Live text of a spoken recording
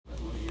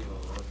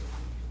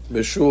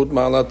Beshut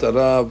Ma'alat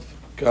Arav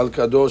Kal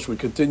Kadosh. We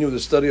continue the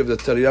study of the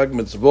Taryag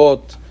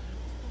Mitzvot,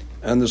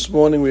 and this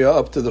morning we are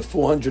up to the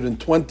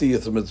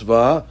 420th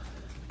mitzvah,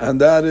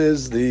 and that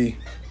is the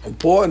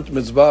important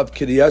mitzvah of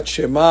Kiryat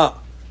Shema,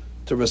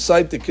 to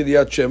recite the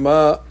Kiryat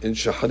Shema in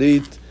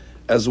Shacharit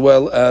as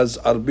well as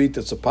Arbit.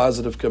 It's a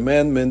positive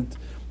commandment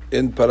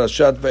in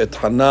Parashat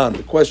Ve'etchanan.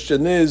 The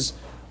question is,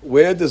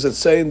 where does it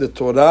say in the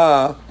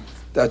Torah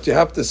that you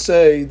have to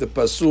say the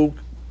pasuk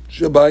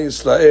Shema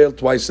Yisrael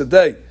twice a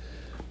day?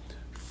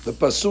 The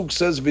pasuk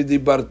says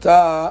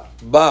V'dibarta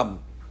bam.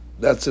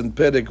 That's in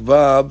Perek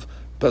Vav,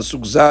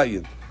 pasuk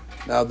Zayin.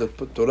 Now the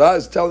Torah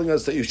is telling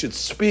us that you should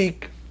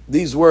speak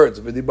these words,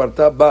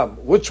 V'dibarta bam.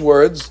 Which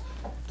words?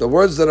 The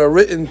words that are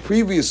written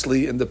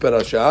previously in the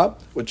parasha,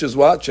 which is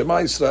what?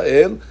 Shema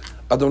Yisrael,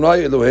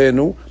 Adonai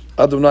Eloheinu,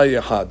 Adonai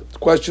Echad. The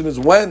question is,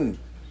 when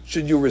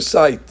should you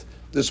recite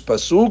this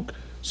pasuk?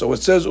 So it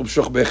says,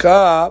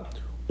 Ubshochbecha,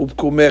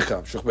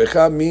 Ubkumecha.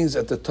 Ubshochbecha means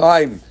at the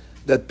time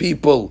that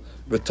people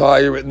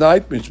retire at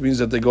night, which means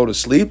that they go to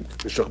sleep.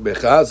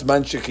 Ubshochbecha,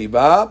 Zman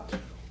Shechiva,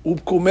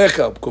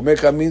 Ubkumecha.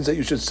 Ubkumecha means that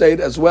you should say it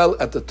as well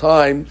at the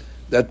time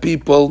that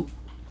people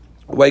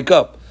wake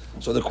up.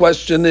 So the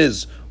question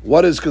is,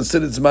 what is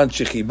considered Zman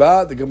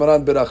Shechiba? The Gemara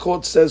in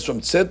Berachot says from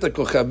Tzet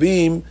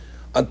Kochavim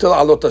until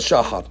Alot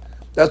HaShachar.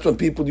 That's when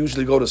people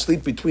usually go to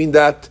sleep, between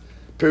that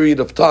period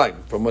of time,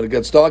 from when it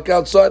gets dark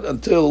outside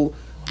until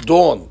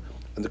dawn.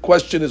 And the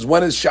question is,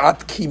 when is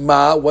Sha'at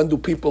Kima? When do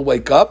people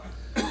wake up?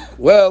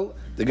 Well,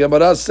 the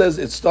Gemara says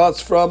it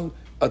starts from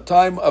a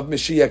time of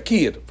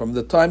Mishiyakir, from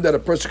the time that a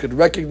person could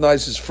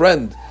recognize his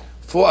friend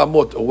 4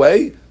 amot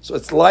away. So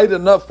it's light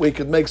enough we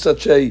could make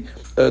such a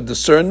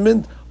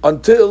discernment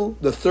until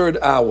the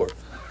 3rd hour.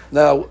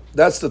 Now,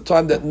 that's the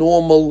time that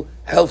normal,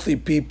 healthy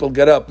people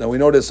get up. Now, we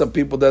know there's some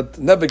people that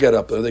never get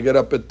up. They get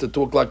up at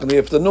 2 o'clock in the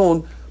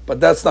afternoon, but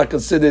that's not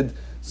considered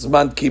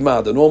Zman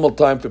Kima. The normal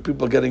time for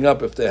people getting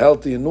up, if they're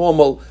healthy and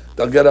normal,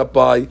 they'll get up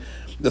by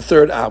the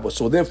 3rd hour.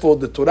 So therefore,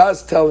 the Torah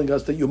is telling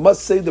us that you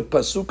must say the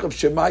pasuk of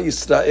Shema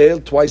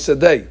Yisrael twice a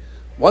day.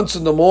 Once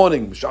in the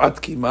morning, B'sh'at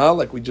Kima,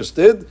 like we just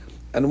did,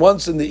 and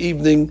once in the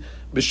evening,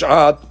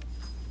 B'sh'at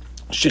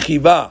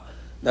Shechiva.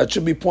 Now, it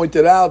should be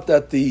pointed out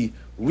that the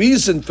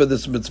reason for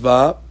this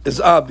mitzvah is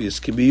obvious.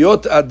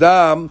 Kibiyot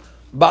Adam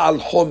Ba'al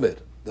Homer.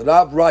 The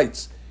Rab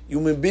writes,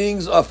 human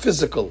beings are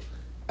physical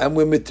and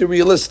we're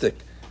materialistic.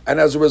 And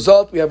as a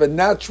result, we have a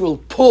natural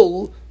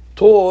pull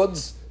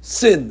towards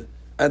sin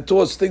and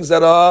towards things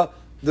that are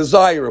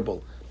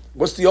desirable.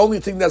 What's the only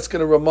thing that's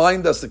going to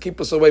remind us to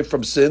keep us away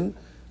from sin?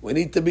 We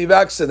need to be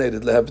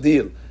vaccinated,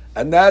 lehavdil.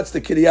 And that's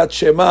the Kiryat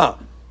Shema,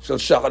 Shel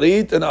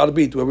Shacharit and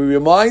Arbit, where we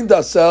remind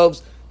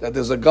ourselves that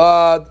there's a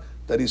God,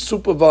 that He's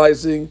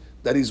supervising,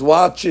 that He's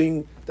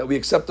watching, that we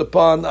accept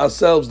upon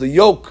ourselves the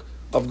yoke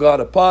of God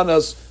upon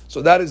us.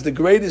 So that is the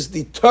greatest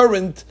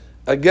deterrent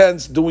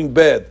against doing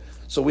bad.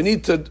 So we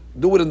need to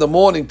do it in the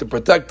morning to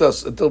protect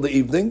us until the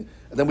evening,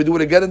 and then we do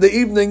it again in the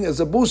evening as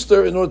a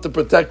booster in order to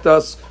protect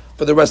us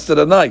for the rest of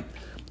the night.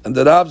 And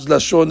the Rav's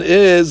Lashon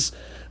is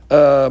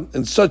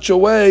in such a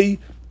way,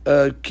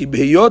 Ki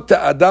b'hiyot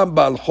ha'adam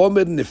ba'al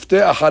chomer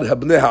nifteh achar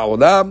hablei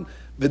ha'olam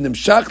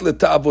v'nimshach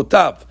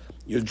leta'avotav.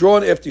 You're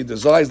drawn after your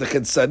desires. The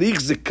Chetzarich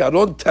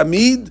Zikaron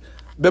Tamid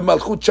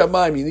b'malchut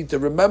Shamayim. You need to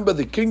remember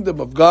the kingdom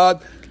of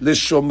God.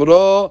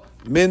 L'shomro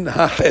min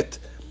hachet.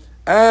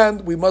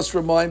 And we must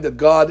remind that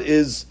God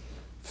is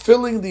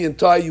filling the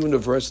entire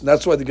universe. And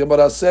that's why the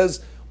Gemara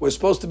says we're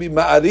supposed to be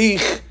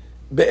ma'arich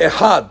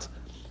be'ehad.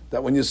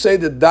 That when you say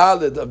the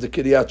Daled of the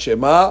Kiryat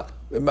Shema,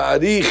 we're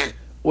ma'arich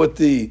with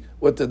the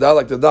Daled,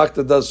 like the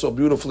doctor does so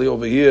beautifully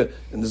over here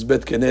in this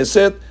Bet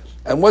Knesset.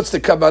 And what's the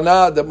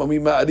kavanah that when we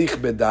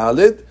ma'arich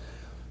be'Daled?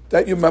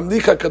 That you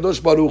mamlich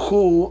HaKadosh Baruch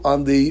Hu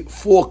on the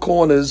 4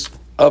 corners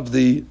of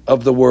the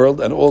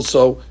world, and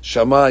also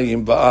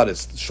Shamayim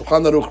va'aretz.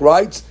 Shulchan Aruch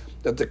writes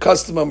that the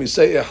custom when we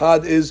say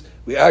Ehad is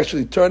we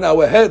actually turn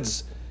our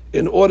heads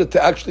in order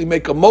to actually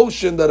make a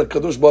motion that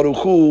HaKadosh Baruch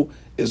Hu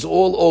is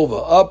all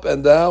over, up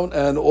and down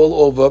and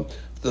all over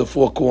the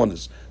 4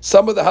 corners.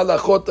 Some of the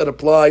halachot that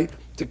apply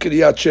to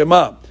Kiryat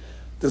Shema.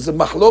 There's a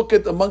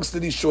machloket amongst the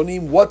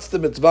Rishonim, what's the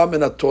mitzvah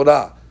min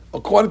Torah?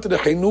 According to the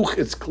Chinuch,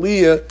 it's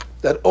clear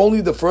that only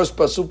the first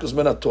pasuk is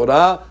min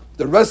Torah.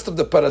 The rest of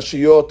the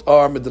parashiyot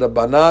are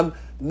midrabanan.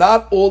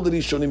 Not all the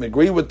Rishonim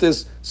agree with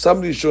this.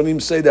 Some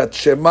Rishonim say that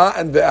Shema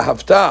and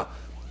Ve'ahavta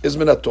is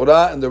min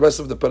Torah, and the rest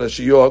of the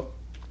parashiyot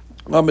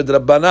are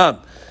midrabanan.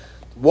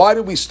 Why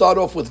did we start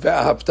off with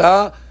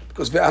Ve'ahavta?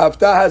 Because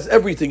Ve'ahavta has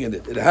everything in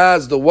it. It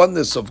has the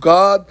oneness of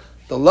God,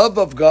 the love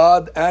of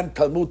God, and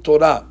Talmud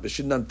Torah.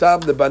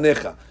 V'shinantam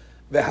lebanecha.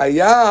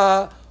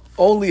 Ve'haya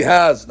only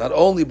has, not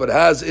only, but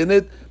has in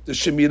it the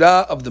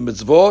Shemirah of the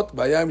mitzvot,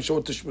 Vayam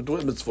Shemot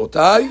Tishmetu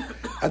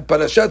Mitzvotai, and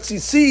Parashat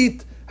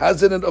Sisit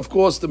has in it, of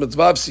course, the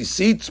mitzvah of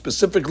Sisit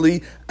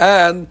specifically,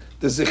 and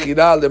the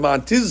Zechirah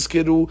Leman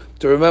Tizkiru,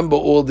 to remember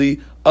all the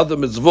other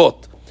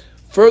mitzvot.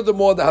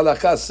 Furthermore, the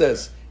halakha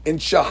says, in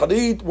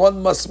Shacharit,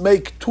 one must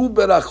make 2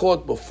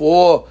 berachot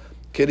before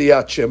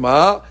Kiryat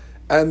Shema,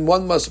 and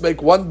one must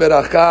make 1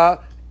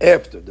 beracha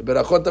after. The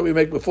berachot that we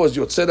make before is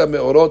Yotzei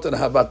Me'orot and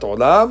Havat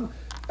Olam,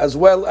 as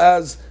well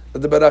as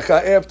the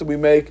beracha after we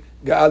make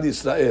Ga'al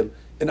Yisrael.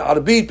 In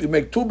Arbit, we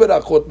make two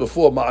berachot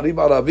before, Ma'ariv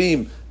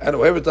Aravim and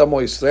Ohevet Amo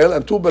Yisrael,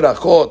 and two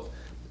berachot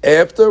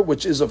after,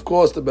 which is, of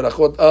course, the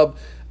berachot of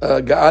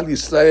Ga'al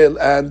Yisrael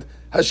and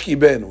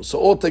Hashkibenu. So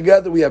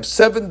altogether, we have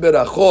 7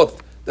 berachot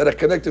that are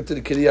connected to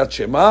the Kriyat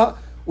Shema,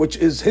 which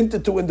is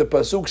hinted to in the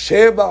pasuk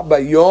Sheva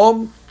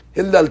Bayom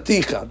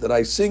Hillalticha, that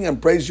I sing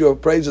and praise your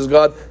praises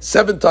God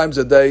 7 times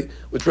a day,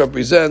 which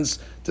represents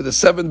to the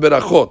 7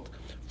 berachot.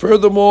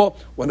 Furthermore,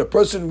 when a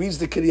person reads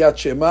the Kriyat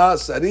Shema,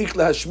 Sarich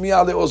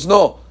lahashmi'a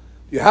le'ozno,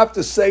 you have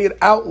to say it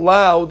out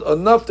loud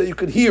enough that you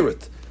could hear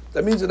it.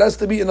 That means it has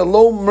to be in a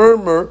low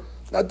murmur,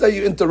 not that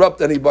you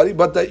interrupt anybody,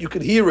 but that you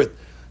could hear it.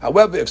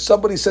 However, if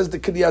somebody says the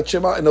Kriyat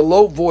Shema in a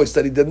low voice,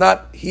 that he did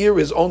not hear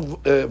his own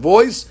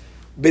voice,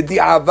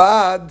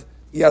 b'di'avad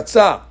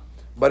yatsa,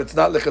 but it's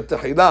not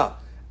lechatahila.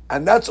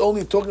 And that's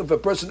only talking if a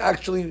person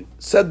actually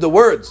said the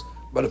words.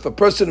 But if a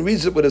person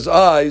reads it with his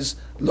eyes,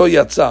 lo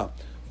yatsa.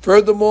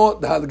 Furthermore,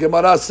 the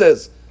Gemara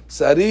says,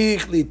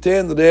 Sarich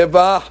liten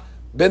revach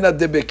ben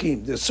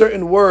adebekim. There's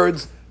certain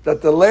words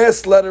that the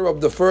last letter of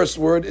the first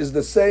word is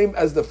the same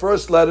as the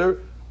first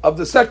letter of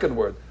the second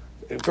word.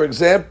 For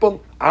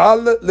example, al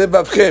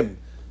levavchem.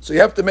 So you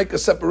have to make a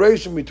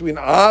separation between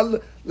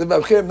al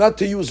levavchem, not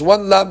to use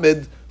one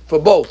lamed for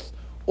both.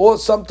 Or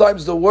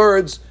sometimes the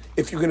words,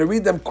 if you're going to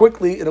read them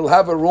quickly, it'll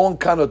have a wrong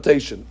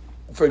connotation.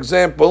 For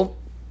example,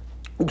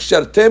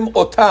 ukshartem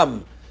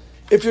otam.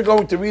 If you're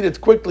going to read it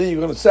quickly,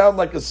 you're going to sound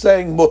like it's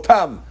saying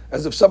motam,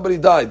 as if somebody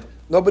died.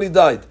 Nobody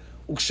died.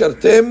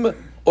 Ukshartem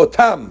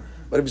otam.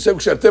 But if you say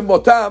ukshartem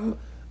motam,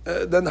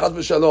 then haz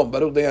v'shalom,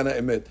 baruch dayana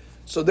emet.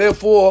 So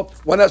therefore,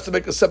 one has to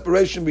make a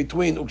separation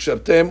between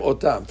ukshartem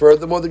otam.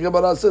 Furthermore, the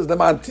Gemara says,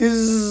 leman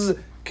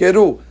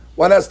tizkeru.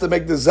 One has to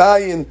make the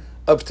zayin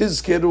of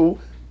tizkeru,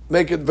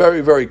 make it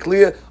very, very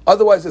clear.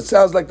 Otherwise, it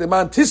sounds like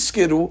leman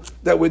tizkeru,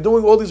 that we're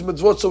doing all these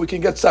mitzvot so we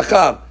can get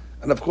sachar.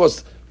 And of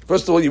course,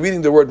 first of all, you're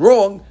reading the word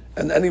wrong.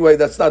 And anyway,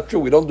 that's not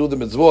true. We don't do the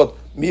mitzvot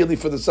merely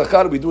for the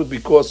sachar. We do it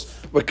because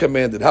we're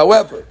commanded.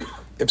 However,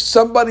 if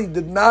somebody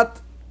did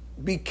not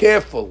be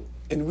careful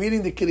in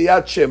reading the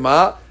Kriyat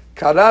Shema,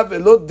 kara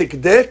velo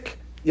dikdek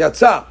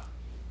yatsa.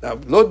 Now,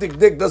 lo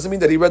dikdek doesn't mean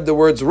that he read the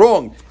words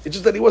wrong. It's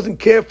just that he wasn't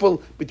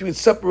careful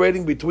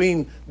separating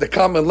between the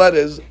common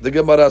letters. The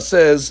Gemara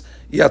says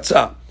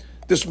yatsa.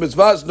 This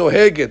mitzvah is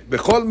noheget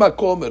bechol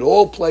makom, at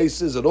all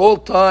places, at all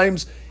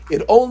times.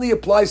 It only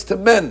applies to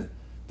men.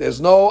 There's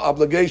no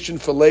obligation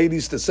for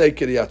ladies to say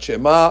Kriyat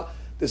Shema.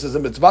 This is a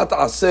mitzvah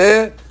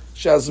aseh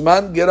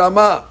shazman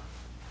gerama.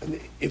 And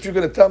if you're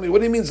going to tell me, what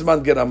do you mean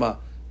zman gerama?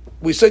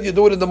 We said you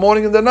do it in the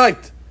morning and the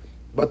night.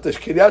 But the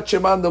Kriyat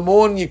Shema in the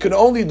morning, you can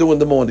only do in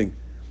the morning.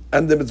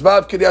 And the mitzvah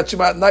of Kriyat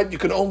Shema at night, you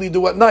can only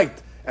do at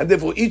night. And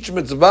therefore, each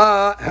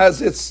mitzvah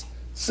has its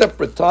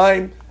separate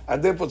time.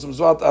 And therefore, it's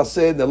mitzvah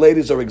aseh, the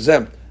ladies are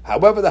exempt.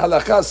 However, the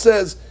halakha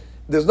says,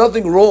 there's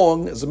nothing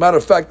wrong. As a matter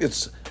of fact,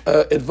 it's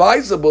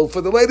advisable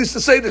for the ladies to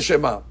say the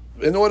Shema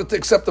in order to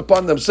accept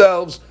upon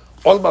themselves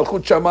all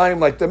malchut shamayim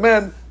like the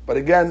men. But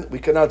again, we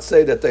cannot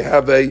say that they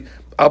have a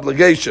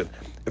obligation.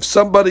 If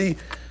somebody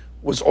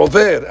was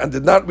over and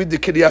did not read the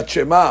Kriyat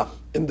Shema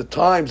in the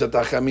times that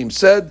the Hachamim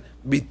said,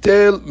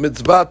 bitel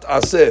mitzvat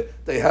aseh,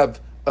 they have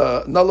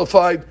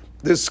nullified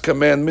this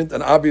commandment.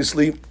 And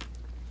obviously,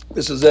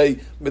 this is a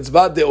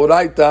mitzvah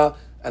deoraita.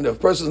 And if a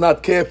person is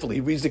not careful, he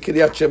reads the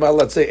Kriyat Shema,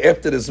 let's say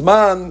after the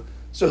Zman,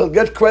 so he'll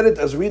get credit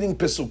as reading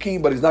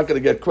Pesukim, but he's not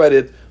going to get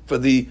credit for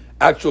the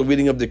actual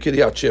reading of the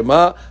Kriyat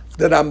Shema.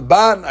 The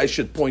Ramban, I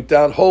should point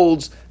out,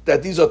 holds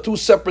that these are 2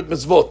 separate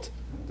mitzvot.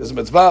 There's a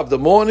mitzvah of the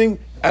morning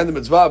and the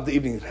mitzvah of the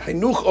evening.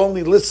 Chinuch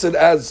only listed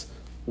as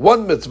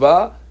one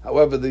mitzvah.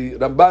 However, the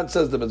Ramban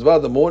says the mitzvah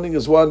of the morning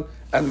is one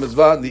and the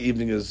mitzvah in the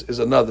evening is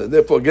another.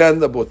 Therefore, again,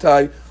 the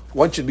Botai,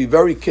 one should be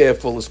very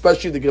careful,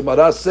 especially the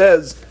Gemara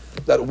says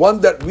that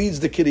one that reads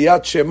the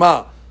Kriyat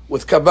Shema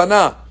with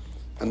kavanah,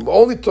 and we're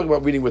only talking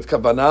about reading with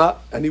kavanah,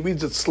 and he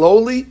reads it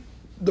slowly,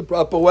 the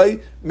proper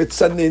way,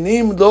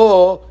 mitzaninim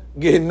lo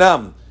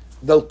gehinam.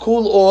 They'll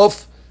cool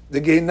off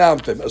the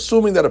gehinam for him,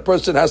 assuming that a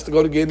person has to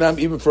go to gehinam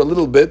even for a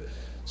little bit,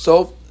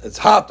 so it's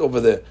hot over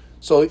there.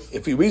 So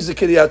if he reads the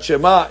Kriyat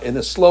Shema in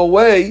a slow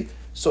way,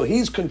 so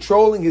he's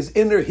controlling his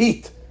inner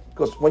heat,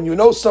 because when you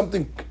know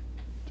something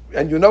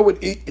and you know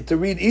it to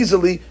read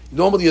easily,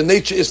 normally your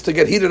nature is to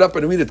get heated up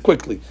and read it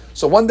quickly.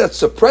 So one that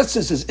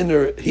suppresses his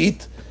inner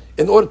heat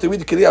in order to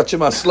read the Kriyat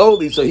Shema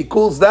slowly, so he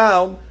cools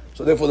down,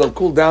 so therefore they'll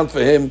cool down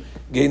for him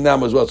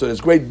Gehinam as well. So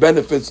there's great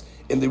benefits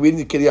in the reading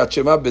the Kriyat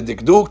Shema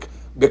b'dikduk,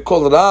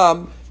 b'kol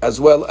ram, as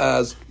well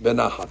as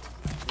b'nachat.